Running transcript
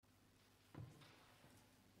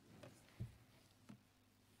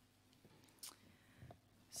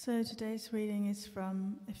So today's reading is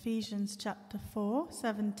from Ephesians chapter 4,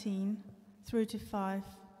 17 through to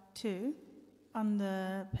 5:2 on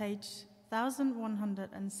the page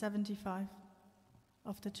 1175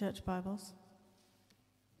 of the Church Bibles.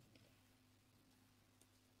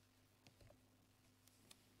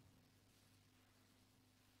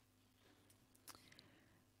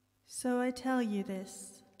 So I tell you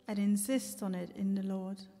this, and insist on it in the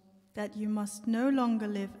Lord, that you must no longer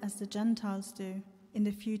live as the Gentiles do, in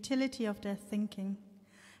the futility of their thinking.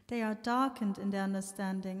 They are darkened in their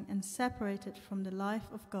understanding and separated from the life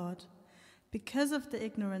of God, because of the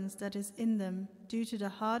ignorance that is in them due to the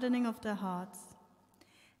hardening of their hearts.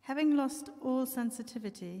 Having lost all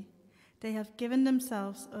sensitivity, they have given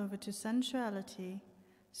themselves over to sensuality,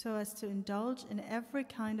 so as to indulge in every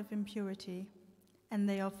kind of impurity, and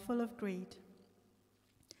they are full of greed.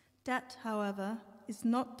 That, however, is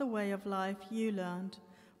not the way of life you learned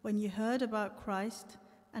when you heard about Christ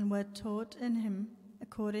and were taught in him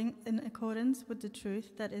in accordance with the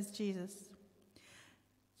truth that is Jesus.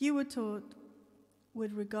 You were taught,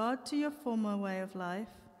 with regard to your former way of life,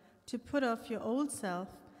 to put off your old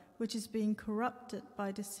self, which is being corrupted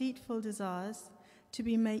by deceitful desires, to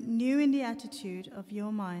be made new in the attitude of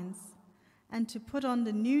your minds, and to put on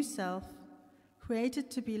the new self, created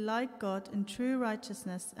to be like God in true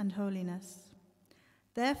righteousness and holiness.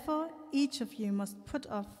 Therefore, each of you must put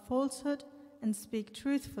off falsehood and speak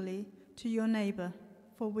truthfully to your neighbor,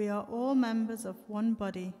 for we are all members of one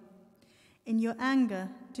body. In your anger,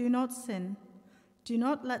 do not sin. Do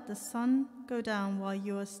not let the sun go down while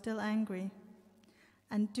you are still angry.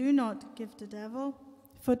 And do not give the devil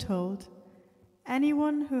foothold.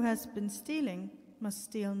 Anyone who has been stealing must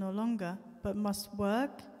steal no longer, but must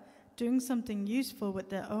work, doing something useful with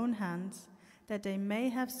their own hands, that they may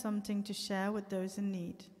have something to share with those in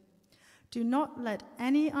need. Do not let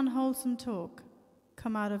any unwholesome talk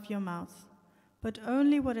come out of your mouth, but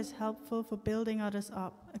only what is helpful for building others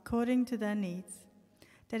up according to their needs,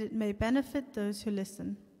 that it may benefit those who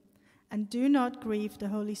listen. And do not grieve the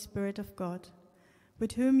Holy Spirit of God,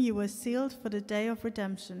 with whom you were sealed for the day of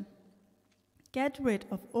redemption. Get rid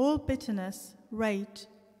of all bitterness, rage,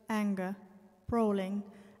 anger, brawling,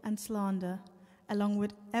 and slander, along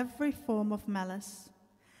with every form of malice.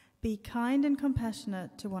 Be kind and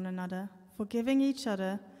compassionate to one another, forgiving each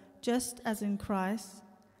other, just as in Christ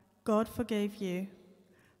God forgave you.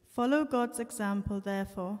 Follow God's example,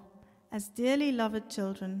 therefore, as dearly loved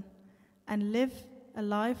children, and live a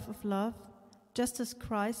life of love, just as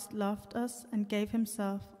Christ loved us and gave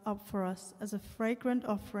himself up for us as a fragrant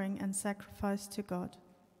offering and sacrifice to God.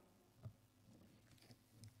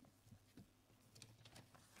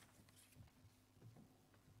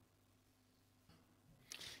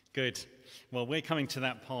 Good. Well, we're coming to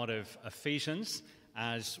that part of Ephesians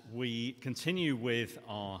as we continue with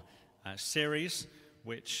our series,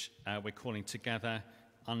 which we're calling Together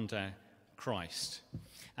Under Christ.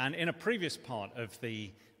 And in a previous part of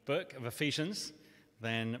the book of Ephesians,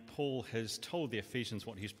 then Paul has told the Ephesians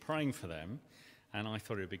what he's praying for them, and I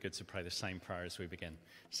thought it would be good to pray the same prayer as we begin.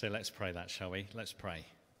 So let's pray that, shall we? Let's pray.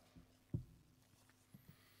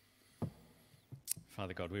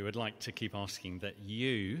 Father God, we would like to keep asking that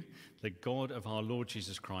you, the God of our Lord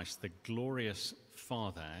Jesus Christ, the glorious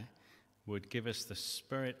Father, would give us the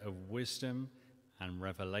spirit of wisdom and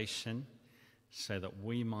revelation so that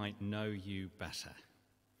we might know you better.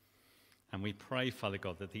 And we pray, Father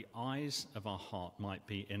God, that the eyes of our heart might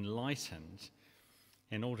be enlightened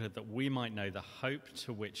in order that we might know the hope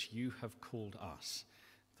to which you have called us,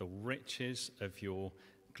 the riches of your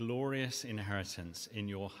glorious inheritance in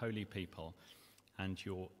your holy people, and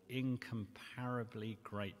your incomparably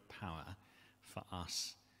great power for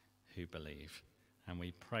us who believe. And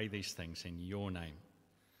we pray these things in your name.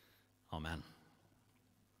 Amen.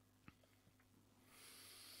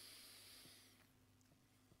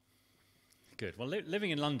 Good. Well,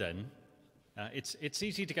 living in London, it's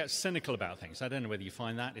easy to get cynical about things. I don't know whether you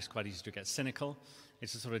find that. It's quite easy to get cynical.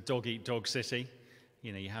 It's a sort of dog-eat-dog city.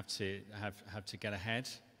 You know, you have to get ahead.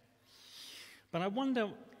 But I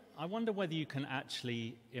wonder whether you can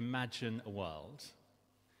actually imagine a world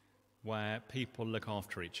where people look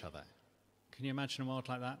after each other. Can you imagine a world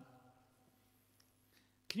like that?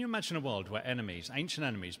 Can you imagine a world where ancient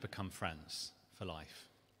enemies, become friends for life?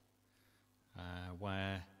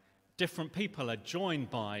 Where different people are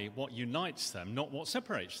joined by what unites them, not what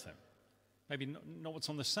separates them. Maybe not what's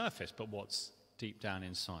on the surface, but what's deep down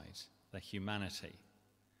inside, their humanity.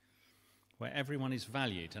 Where everyone is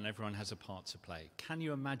valued and everyone has a part to play. Can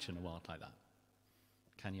you imagine a world like that?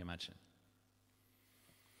 Can you imagine?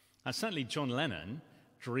 And certainly John Lennon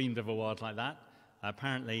dreamed of a world like that.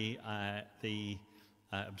 Apparently the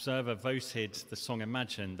Observer voted the song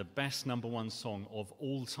Imagine the best number one song of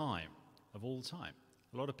all time. Of all time.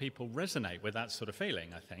 A lot of people resonate with that sort of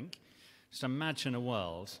feeling, I think. Just imagine a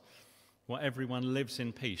world where everyone lives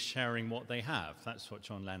in peace, sharing what they have. That's what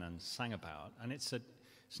John Lennon sang about. And it's an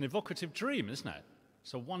evocative dream, isn't it?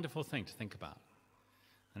 It's a wonderful thing to think about.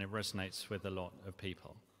 And it resonates with a lot of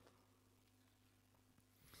people.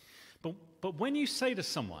 But when you say to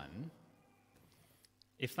someone,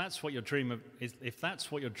 if that's what you're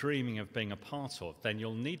dreaming of being a part of, then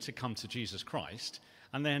you'll need to come to Jesus Christ,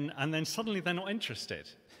 and then suddenly they're not interested.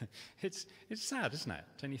 It's sad, isn't it?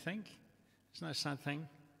 Don't you think? Isn't that a sad thing?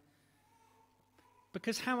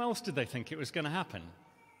 Because how else did they think it was going to happen?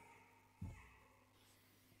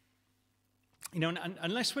 You know,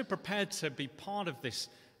 unless we're prepared to be part of this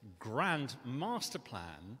grand master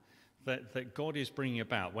plan that God is bringing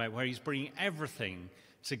about, where he's bringing everything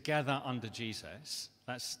together under Jesus,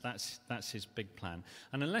 that's his big plan.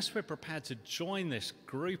 And unless we're prepared to join this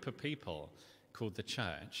group of people called the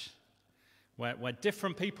church, where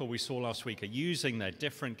different people we saw last week are using their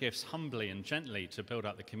different gifts humbly and gently to build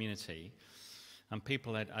up the community, and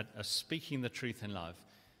people are speaking the truth in love,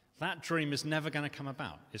 that dream is never going to come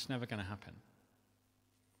about. It's never going to happen.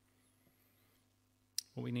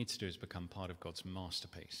 What we need to do is become part of God's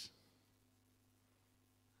masterpiece.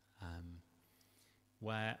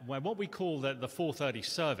 Where what we call the 4:30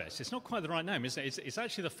 service, it's not quite the right name, is it? It's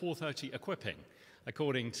actually the 4:30 equipping.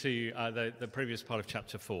 According to the previous part of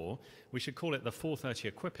chapter 4, we should call it the 4:30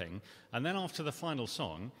 equipping. And then after the final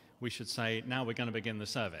song, we should say, now we're going to begin the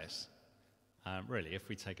service. Really, if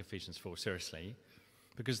we take Ephesians 4 seriously.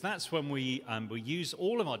 Because that's when we use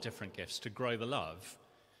all of our different gifts to grow the love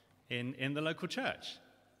in the local church.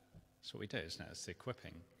 That's what we do, isn't it? It's the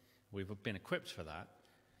equipping. We've been equipped for that.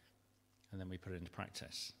 And then we put it into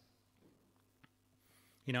practice.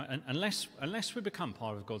 You know, unless we become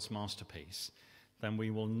part of God's masterpiece, then we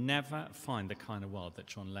will never find the kind of world that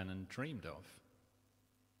John Lennon dreamed of.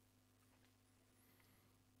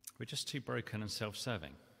 We're just too broken and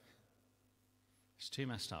self-serving. It's too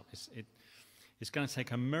messed up. It's going to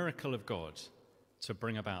take a miracle of God to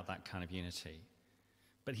bring about that kind of unity.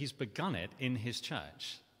 But he's begun it in his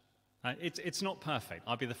church. It's not perfect,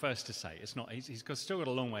 I'll be the first to say. It's not. He's still got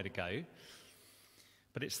a long way to go.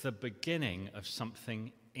 But it's the beginning of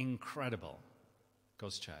something incredible,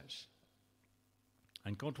 God's church.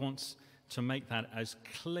 And God wants to make that as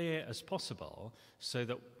clear as possible so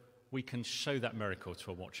that we can show that miracle to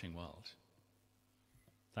a watching world.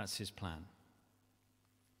 That's his plan.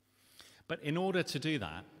 But in order to do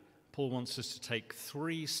that, Paul wants us to take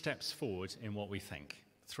 3 steps forward in what we think.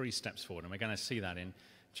 3 steps forward. And we're going to see that in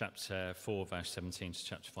chapter 4, verse 17 to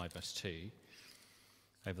chapter 5, verse 2,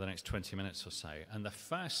 over the next 20 minutes or so. And the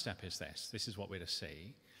first step is this. This is what we're to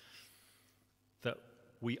see. That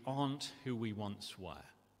we aren't who we once were.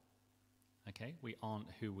 Okay? We aren't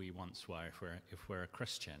who we once were if we're a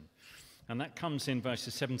Christian. And that comes in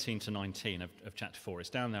verses 17 to 19 of chapter 4. It's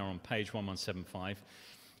down there on page 1175.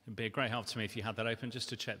 It'd be a great help to me if you had that open, just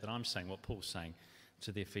to check that I'm saying what Paul's saying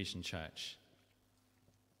to the Ephesian church.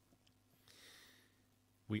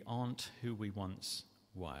 We aren't who we once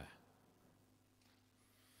were.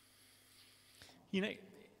 You know,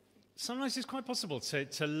 sometimes it's quite possible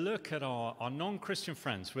to look at our non-Christian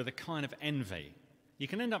friends with a kind of envy. You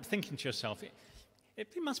can end up thinking to yourself, it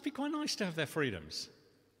must be quite nice to have their freedoms,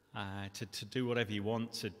 to do whatever you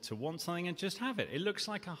want, to want something and just have it. It looks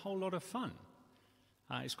like a whole lot of fun.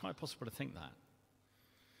 It's quite possible to think that.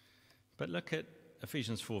 But look at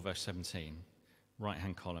Ephesians 4, verse 17,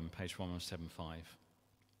 right-hand column, page 1175.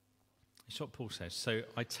 It's what Paul says. So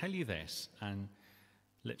I tell you this, and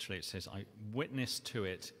literally it says, I witness to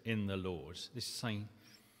it in the Lord. This is saying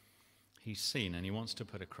he's seen and he wants to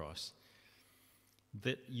put across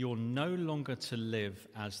that you're no longer to live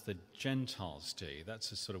as the Gentiles do.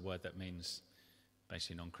 That's a sort of word that means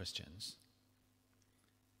basically non-Christians.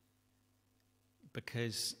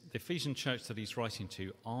 Because the Ephesian church that he's writing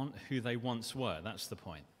to aren't who they once were. That's the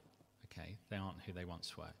point. Okay, they aren't who they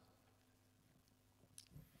once were.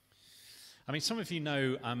 I mean, some of you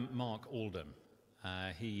know Mark Oldham.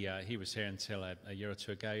 He was here until a year or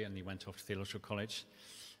two ago, and he went off to theological college.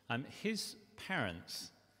 His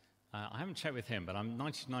parents, I haven't checked with him, but I'm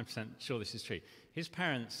 99% sure this is true. His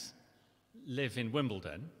parents live in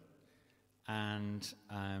Wimbledon, and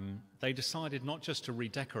they decided not just to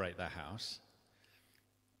redecorate their house,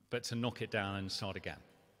 but to knock it down and start again.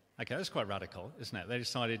 Okay, that's quite radical, isn't it? They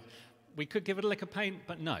decided we could give it a lick of paint,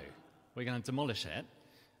 but no, we're going to demolish it,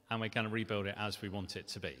 and we're going to rebuild it as we want it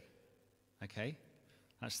to be. Okay?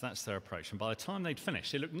 That's their approach. And by the time they'd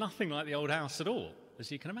finished, it looked nothing like the old house at all,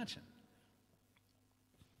 as you can imagine.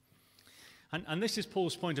 And this is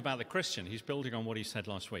Paul's point about the Christian. He's building on what he said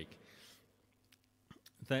last week.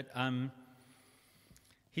 That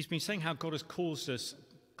he's been saying how God has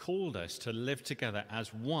called us to live together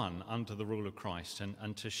as one under the rule of Christ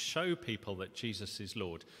and to show people that Jesus is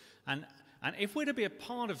Lord. And if we're to be a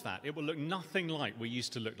part of that, it will look nothing like we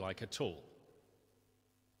used to look like at all.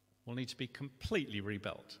 We'll need to be completely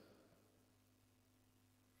rebuilt.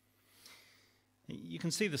 You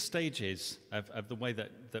can see the stages of the way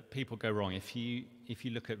that people go wrong. If you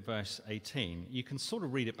look at verse 18, you can sort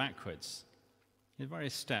of read it backwards. There's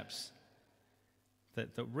various steps that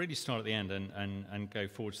really start at the end and go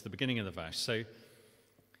forward to the beginning of the verse. So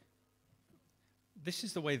this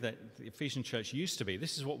is the way that the Ephesian church used to be.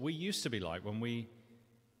 This is what we used to be like when we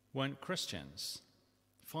weren't Christians.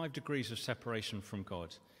 5 degrees of separation from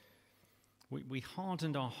God. We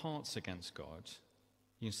hardened our hearts against God.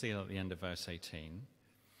 You can see that at the end of verse 18.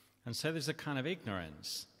 And so there's a kind of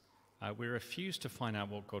ignorance. We refused to find out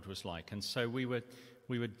what God was like. And so we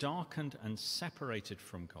were darkened and separated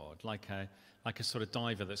from God, like a sort of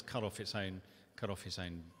diver that's cut off his own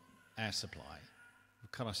air supply.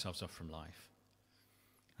 We've cut ourselves off from life.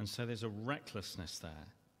 And so there's a recklessness there,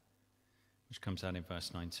 which comes out in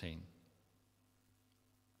verse 19.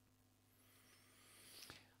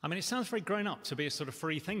 I mean, it sounds very grown up to be a sort of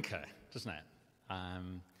free thinker, doesn't it?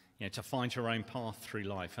 To find your own path through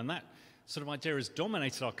life. And that sort of idea has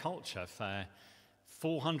dominated our culture for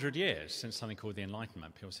 400 years, since something called the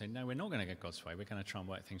Enlightenment. People say, no, we're not going to go God's way. We're going to try and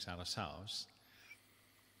work things out ourselves.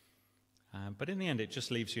 But in the end, it just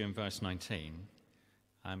leaves you in verse 19,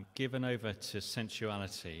 given over to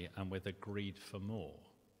sensuality and with a greed for more.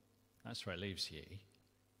 That's where it leaves you.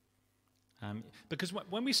 Because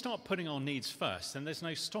when we start putting our needs first, then there's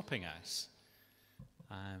no stopping us.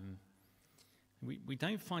 We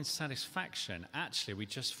don't find satisfaction. Actually, we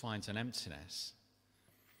just find an emptiness.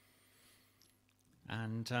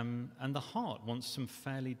 And the heart wants some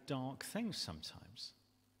fairly dark things sometimes.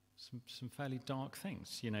 Some fairly dark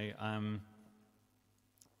things.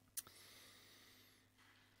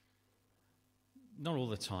 Not all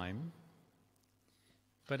the time.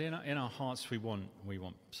 But in our hearts, we want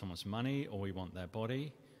someone's money, or we want their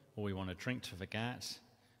body, or we want a drink to forget,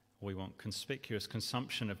 or we want conspicuous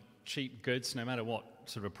consumption of cheap goods, no matter what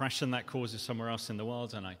sort of oppression that causes somewhere else in the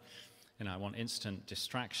world. And I want instant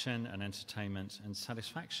distraction and entertainment and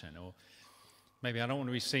satisfaction. Or maybe I don't want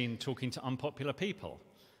to be seen talking to unpopular people,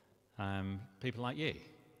 people like you.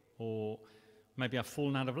 Or maybe I've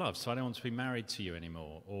fallen out of love, so I don't want to be married to you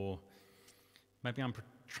anymore. Or maybe I'm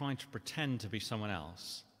trying to pretend to be someone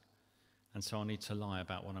else, and so I need to lie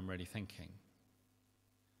about what I'm really thinking.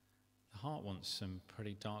 The heart wants some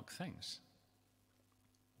pretty dark things.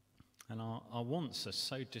 And our wants are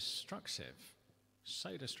so destructive,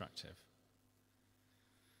 so destructive.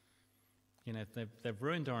 They've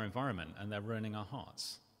ruined our environment, and they're ruining our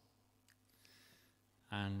hearts.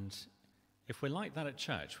 And if we're like that at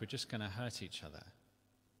church, we're just going to hurt each other.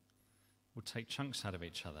 We'll take chunks out of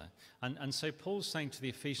each other. And so Paul's saying to the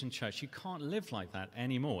Ephesian church, you can't live like that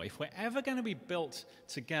anymore. If we're ever going to be built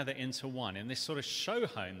together into one, in this sort of show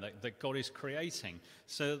home that God is creating,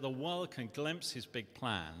 so that the world can glimpse his big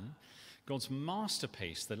plan, God's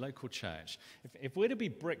masterpiece, the local church. If we're to be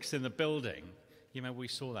bricks in the building, we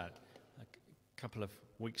saw that a couple of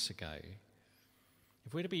weeks ago.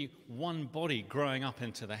 If we're to be one body growing up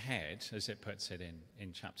into the head, as it puts it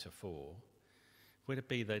in chapter 4, if we're to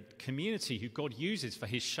be the community who God uses for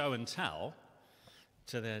his show and tell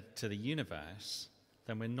to the universe,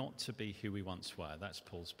 then we're not to be who we once were. That's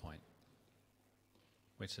Paul's point.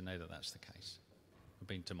 We're to know that that's the case. We're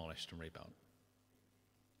being demolished and rebuilt.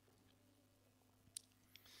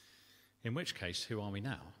 In which case, who are we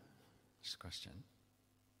now? That's the question.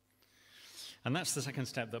 And that's the second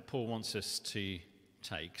step that Paul wants us to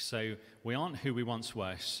take. So we aren't who we once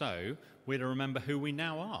were, so we're to remember who we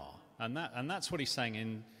now are. And that's what he's saying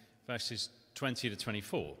in verses 20 to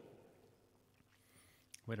 24.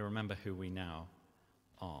 We're to remember who we now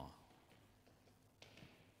are.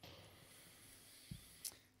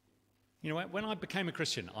 When I became a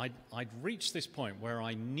Christian, I'd reached this point where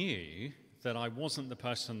I knew that I wasn't the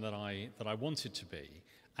person that I wanted to be.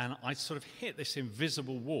 And I sort of hit this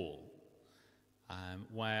invisible wall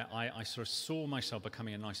where I sort of saw myself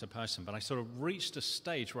becoming a nicer person, but I sort of reached a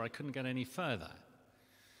stage where I couldn't get any further.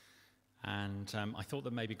 And I thought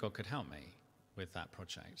that maybe God could help me with that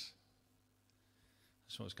project.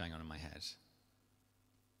 That's what was going on in my head.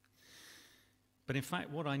 But in fact,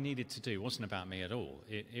 what I needed to do wasn't about me at all.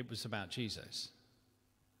 It was about Jesus.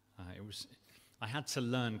 I had to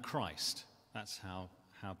learn Christ. That's how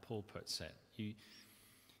Paul puts it.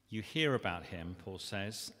 You hear about him, Paul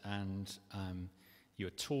says, and you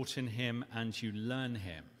are taught in him and you learn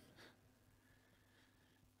him.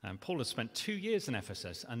 And Paul had spent 2 years in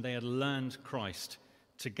Ephesus, and they had learned Christ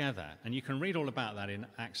together. And you can read all about that in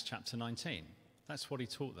Acts chapter 19. That's what he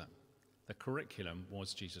taught them. The curriculum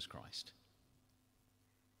was Jesus Christ.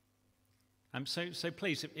 So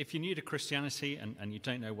please, if you're new to Christianity and you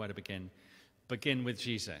don't know where to begin with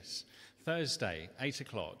Jesus. Thursday, 8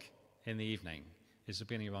 o'clock in the evening, is the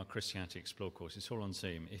beginning of our Christianity Explore course. It's all on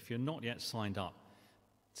Zoom. If you're not yet signed up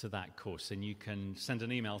to that course, then you can send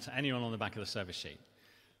an email to anyone on the back of the service sheet.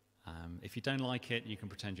 If you don't like it, you can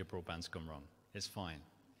pretend your broadband's gone wrong. It's fine.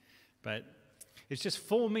 But it's just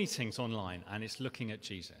 4 meetings online, and it's looking at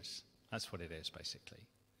Jesus. That's what it is, basically.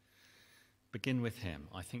 Begin with him.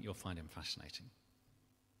 I think you'll find him fascinating.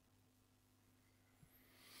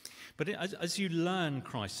 But as you learn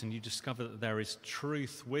Christ and you discover that there is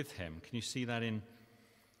truth with him, can you see that in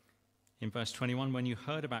verse 21? When you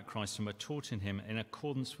heard about Christ and were taught in him in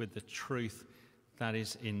accordance with the truth that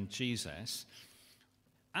is in Jesus.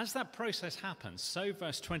 As that process happens, so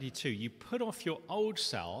verse 22, you put off your old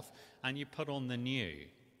self and you put on the new.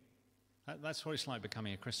 That's what it's like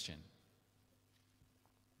becoming a Christian.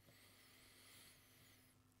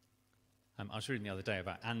 I was reading the other day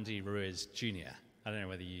about Andy Ruiz Jr. I don't know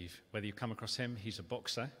whether you've come across him. He's a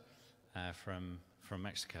boxer from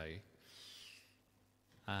Mexico.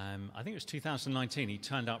 I think it was 2019. He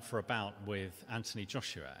turned up for a bout with Anthony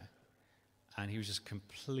Joshua, and he was just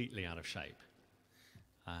completely out of shape.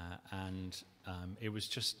 It was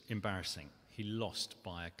just embarrassing. He lost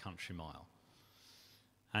by a country mile.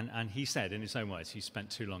 And he said, in his own words, he spent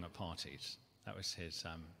too long at parties. That was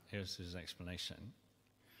his explanation.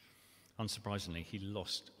 Unsurprisingly, he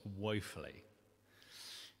lost woefully.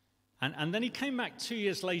 And then he came back 2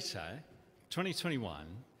 years later, 2021,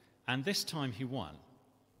 and this time he won.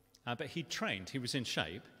 But he trained, he was in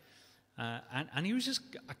shape, and he was just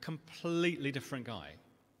a completely different guy.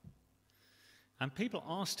 And people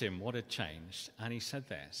asked him what had changed, and he said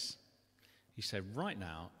this. He said, right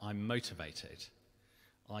now, I'm motivated.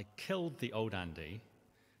 I killed the old Andy,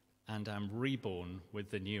 and am reborn with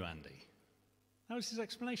the new Andy. That was his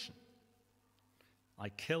explanation. I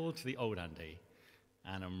killed the old Andy,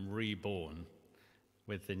 and am reborn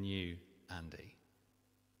with the new Andy.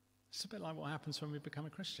 It's a bit like what happens when we become a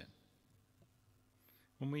Christian.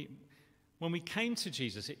 When we came to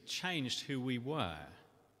Jesus, it changed who we were.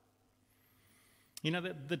 You know,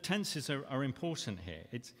 the tenses are important here.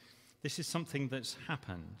 This is something that's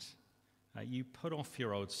happened. You put off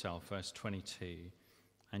your old self, verse 22,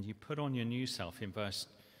 and you put on your new self in verse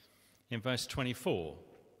 24.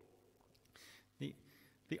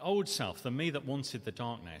 The old self, the me that wanted the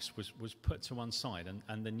darkness, was put to one side,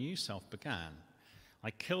 and the new self began.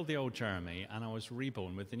 I killed the old Jeremy, and I was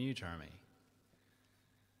reborn with the new Jeremy.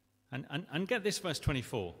 And get this, verse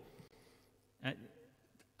 24.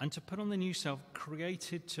 And to put on the new self,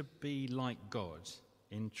 created to be like God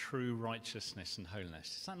in true righteousness and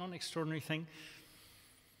holiness. Is that not an extraordinary thing?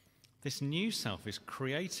 This new self is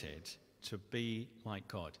created to be like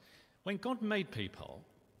God. When God made people,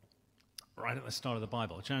 right at the start of the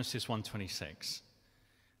Bible, Genesis 1:26,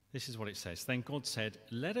 this is what it says. Then God said,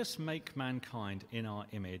 let us make mankind in our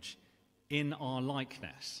image, in our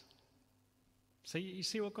likeness. So you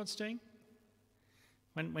see what God's doing?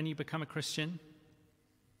 When you become a Christian,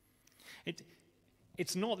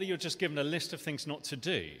 it's not that you're just given a list of things not to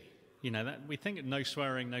do. You know, that we think no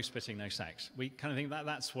swearing, no spitting, no sex. We kind of think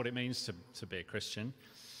that's what it means to be a Christian.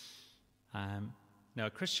 No, a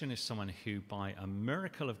Christian is someone who, by a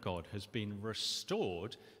miracle of God, has been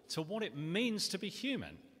restored to what it means to be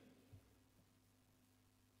human.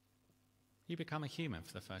 You become a human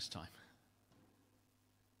for the first time.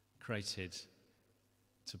 Created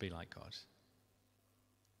to be like God.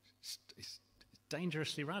 It's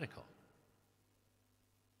dangerously radical.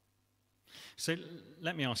 So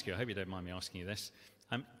let me ask you, I hope you don't mind me asking you this.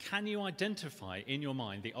 Can you identify in your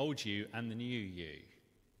mind the old you and the new you?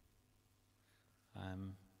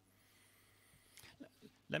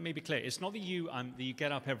 Let me be clear. It's not that you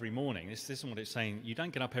get up every morning. This isn't what it's saying. You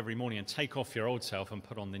don't get up every morning and take off your old self and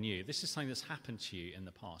put on the new. This is something that's happened to you in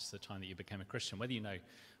the past, the time that you became a Christian, whether you know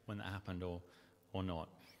when that happened or not.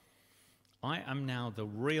 I am now the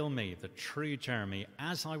real me, the true Jeremy,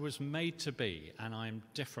 as I was made to be, and I am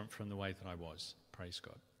different from the way that I was. Praise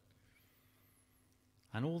God.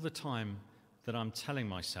 And all the time that I'm telling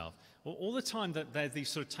myself, all the time that there are these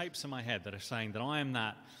sort of tapes in my head that are saying that I'm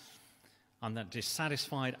that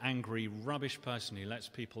dissatisfied, angry, rubbish person who lets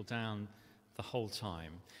people down the whole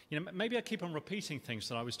time. You know, maybe I keep on repeating things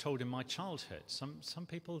that I was told in my childhood. Some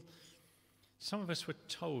people Some of us were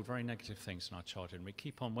told very negative things in our childhood, and we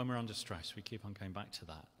keep on, when we're under stress, we keep on going back to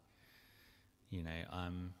that.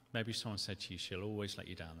 Maybe someone said to you, she'll always let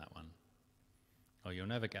you down, that one. Or you'll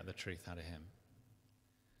never get the truth out of him.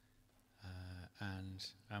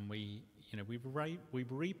 And we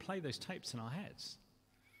replay those tapes in our heads.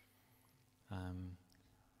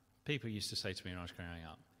 People used to say to me when I was growing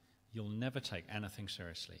up, you'll never take anything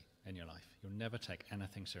seriously in your life. You'll never take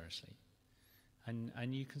anything seriously.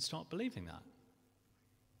 And you can start believing that.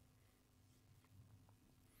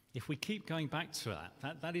 If we keep going back to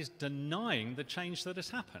that is denying the change that has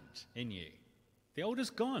happened in you. The old is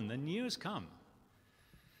gone, the new has come.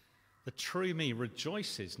 The true me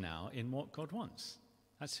rejoices now in what God wants.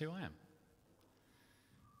 That's who I am.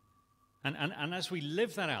 And as we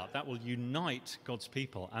live that out, that will unite God's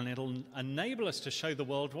people, and it'll enable us to show the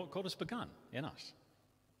world what God has begun in us.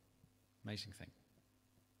 Amazing thing.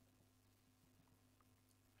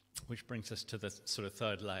 Which brings us to the sort of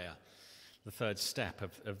third layer, the third step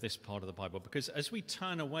of this part of the Bible. Because as we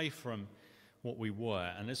turn away from what we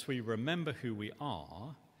were, and as we remember who we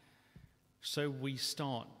are, so we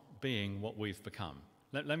start being what we've become.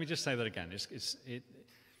 Let me just say that again. It's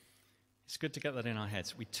good to get that in our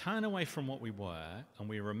heads. We turn away from what we were, and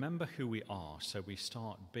we remember who we are, so we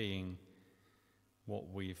start being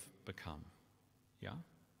what we've become. Yeah?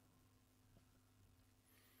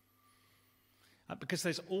 Because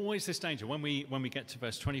there's always this danger. When we get to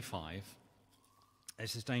verse 25,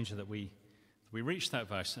 there's this danger that we reach that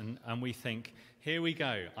verse and we think, here we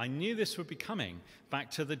go. I knew this would be coming,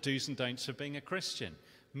 back to the do's and don'ts of being a Christian.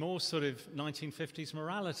 More sort of 1950s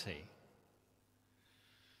morality.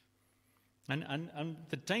 And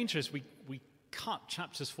the danger is we cut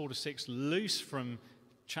chapters 4 to 6 loose from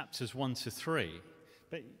chapters 1 to 3.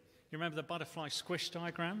 But you remember the butterfly squish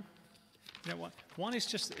diagram? You know what? One is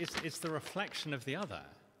just, it's the reflection of the other.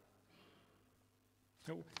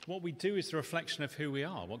 What we do is the reflection of who we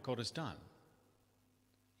are, what God has done.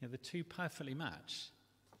 The two perfectly match.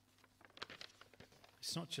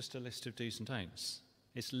 It's not just a list of do's and don'ts.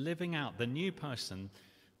 It's living out the new person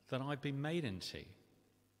that I've been made into.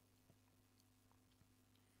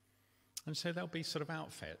 And so there'll be sort of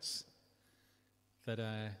outfits that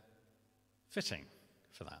are fitting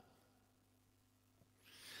for that.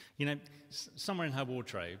 Somewhere in her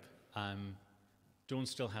wardrobe, Dawn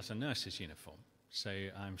still has a nurse's uniform. So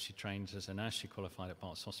she trained as a nurse. She qualified at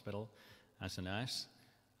Bart's Hospital as a nurse.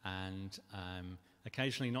 And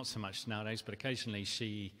occasionally, not so much nowadays, but occasionally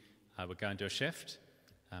she would go and do a shift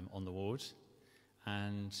on the ward.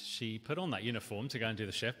 And she put on that uniform to go and do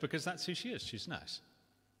the shift because that's who she is. She's a nurse.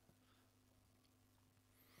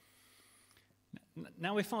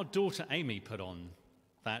 Now, if our daughter Amy put on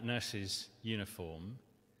that nurse's uniform,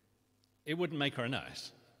 it wouldn't make her a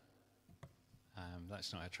nurse.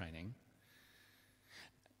 That's not her training.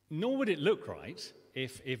 Nor would it look right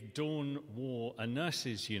if Dawn wore a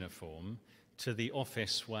nurse's uniform to the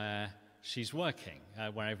office where she's working,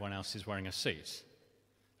 where everyone else is wearing a suit.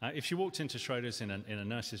 If she walked into Schroeder's in a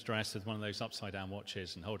nurse's dress with one of those upside-down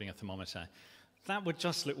watches and holding a thermometer, that would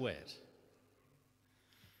just look weird.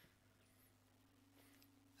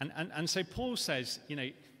 And so Paul says,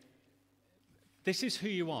 this is who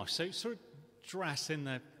you are. So sort of dress in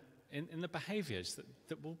the behaviors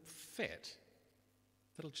that will fit,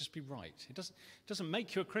 that'll just be right. It doesn't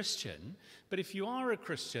make you a Christian, but if you are a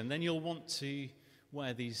Christian, then you'll want to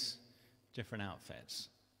wear these different outfits.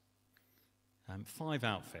 5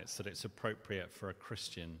 outfits that it's appropriate for a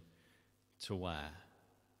Christian to wear.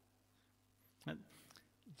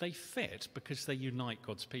 They fit because they unite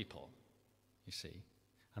God's people, you see,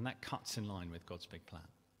 and that cuts in line with God's big plan.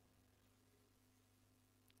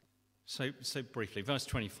 So briefly, verse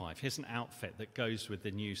 25, here's an outfit that goes with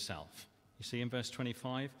the new self. You see in verse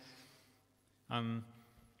 25,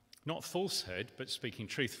 not falsehood, but speaking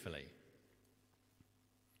truthfully.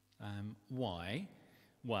 Why?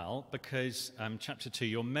 Well, because chapter 2,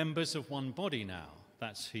 you're members of one body now.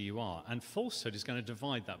 That's who you are. And falsehood is going to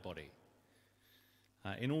divide that body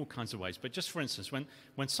in all kinds of ways. But just for instance,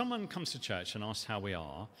 when someone comes to church and asks how we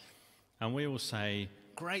are, and we all say,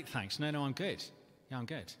 great, thanks. No, I'm good. Yeah, I'm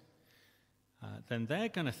good. Then they're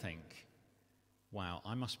going to think, wow,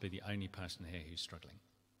 I must be the only person here who's struggling.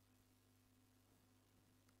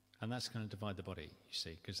 And that's going to divide the body, you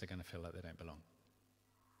see, because they're going to feel like they don't belong.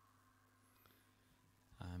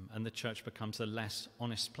 And the church becomes a less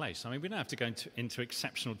honest place. I mean, we don't have to go into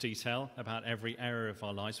exceptional detail about every area of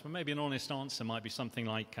our lives, but maybe an honest answer might be something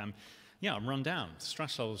like, I'm run down.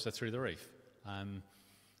 Stress levels are through the roof.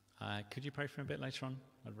 Could you pray for me a bit later on?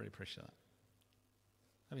 I'd really appreciate that.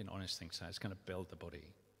 That'd be an honest thing to say. It's going to build the body.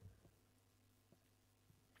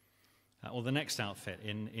 Or the next outfit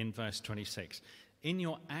in verse 26. In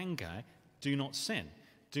your anger, do not sin.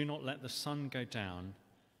 Do not let the sun go down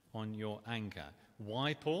on your anger.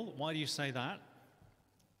 Why, Paul? Why do you say that?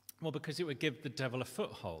 Well, because it would give the devil a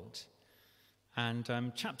foothold. And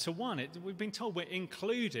chapter 1, we've been told we're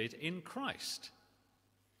included in Christ.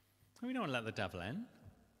 We don't want to let the devil in.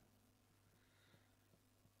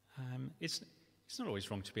 It's not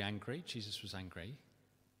always wrong to be angry. Jesus was angry.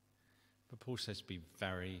 But Paul says be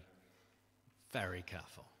very, very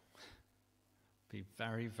careful. Be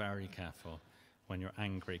very, very careful when you're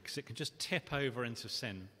angry, because it can just tip over into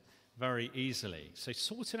sin very easily. So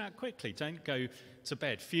sort it out quickly. Don't go to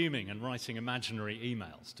bed fuming and writing imaginary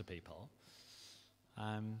emails to people.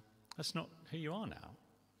 That's not who you are now,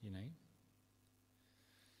 you know.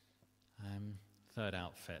 Third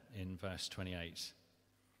outfit in verse 28.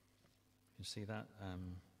 You see that?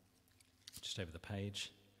 Just over the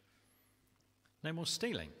page. No more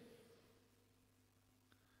stealing.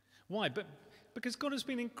 Why? Because God has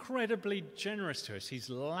been incredibly generous to us. He's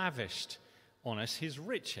lavished on us his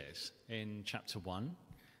riches in chapter 1.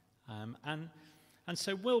 And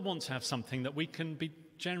so we'll want to have something that we can be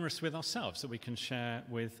generous with ourselves, that we can share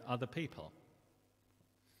with other people.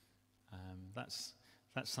 That's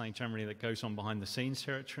something generally that goes on behind the scenes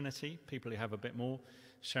here at Trinity. People who have a bit more,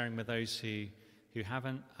 sharing with those who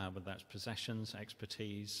haven't, whether that's possessions,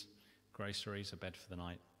 expertise, groceries, a bed for the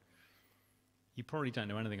night. You probably don't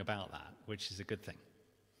know anything about that, which is a good thing.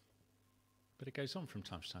 But it goes on from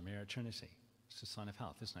time to time here at Trinity. It's a sign of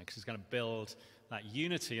health, isn't it? Because it's going to build that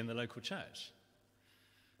unity in the local church.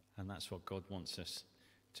 And that's what God wants us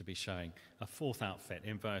to be showing. A fourth outfit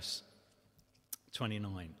in verse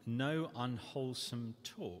 29. No unwholesome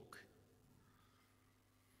talk.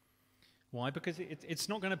 Why? Because it's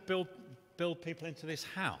not going to build people into this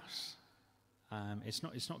house. It's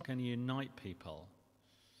not going to unite people.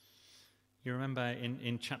 You remember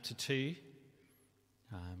in chapter 2,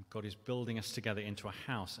 God is building us together into a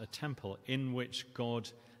house, a temple in which God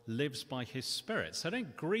lives by his Spirit. So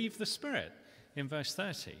don't grieve the Spirit in verse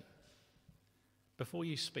 30. Before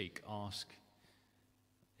you speak, ask,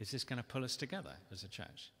 is this going to pull us together as a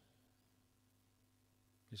church?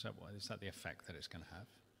 Is that the effect that it's going to have?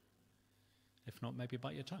 If not, maybe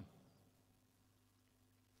bite your tongue.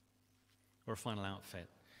 Or a final outfit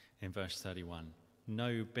in verse 31.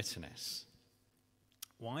 No bitterness.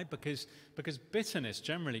 Why? Because bitterness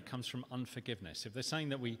generally comes from unforgiveness. If they're saying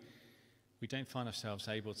that we don't find ourselves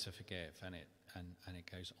able to forgive, and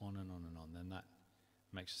it goes on and on and on, then that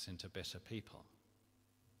makes us into bitter people.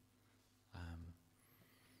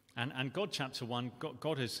 And God, chapter 1,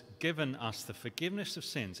 God has given us the forgiveness of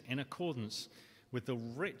sins in accordance with the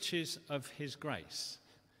riches of his grace.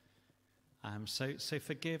 So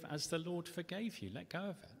forgive as the Lord forgave you. Let go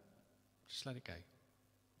of it. Just let it go.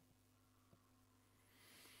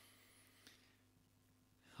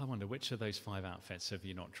 I wonder which of those 5 outfits have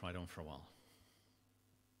you not tried on for a while?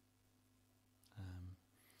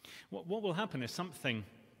 What will happen is something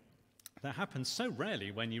that happens so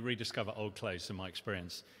rarely when you rediscover old clothes, in my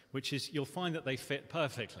experience, which is you'll find that they fit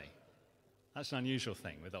perfectly. That's an unusual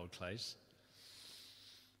thing with old clothes.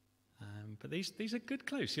 But these are good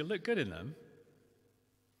clothes. You'll look good in them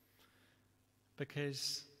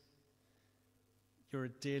because you're a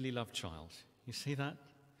dearly loved child. You see that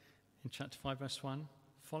in chapter 5, verse 1?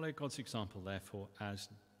 Follow God's example, therefore, as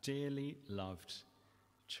dearly loved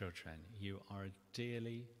children. You are a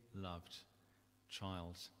dearly loved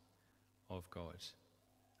child of God.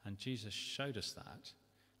 And Jesus showed us that,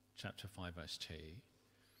 chapter 5, verse 2,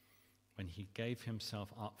 when he gave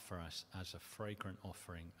himself up for us as a fragrant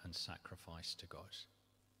offering and sacrifice to God.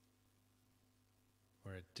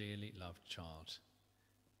 We're a dearly loved child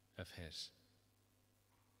of his.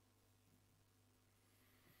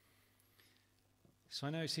 So I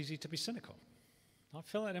know it's easy to be cynical. I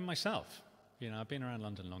feel that in myself. I've been around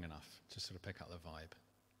London long enough to sort of pick up the vibe.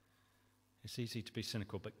 It's easy to be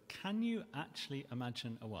cynical, but can you actually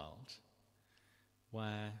imagine a world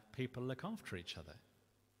where people look after each other?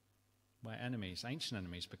 Where enemies, ancient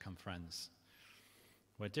enemies, become friends?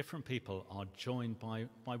 Where different people are joined by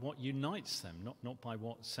what unites them, not by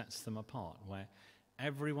what sets them apart? Where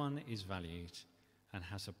everyone is valued and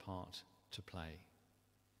has a part to play?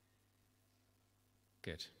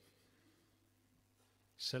 Good.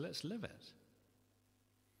 So let's live it.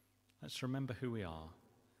 Let's remember who we are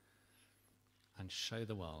and show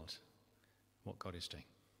the world what God is doing.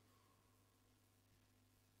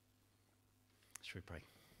 Should we pray?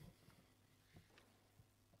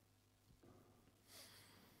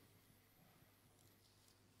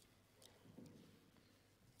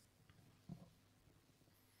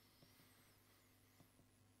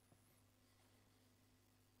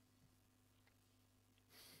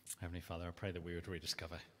 Heavenly Father, I pray that we would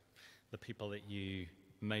rediscover the people that you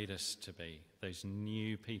made us to be, those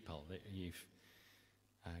new people that you've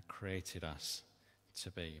created us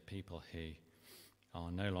to be, people who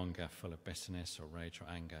are no longer full of bitterness or rage or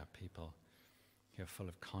anger, people who are full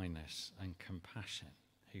of kindness and compassion,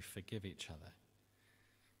 who forgive each other,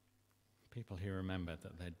 people who remember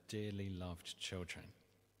that they're dearly loved children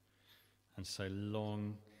and so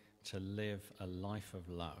long to live a life of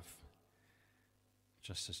love,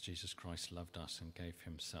 just as Jesus Christ loved us and gave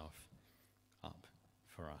himself up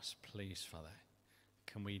for us. Please, Father,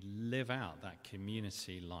 can we live out that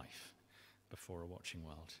community life before a watching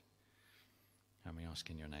world? And we ask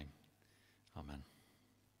in your name. Amen.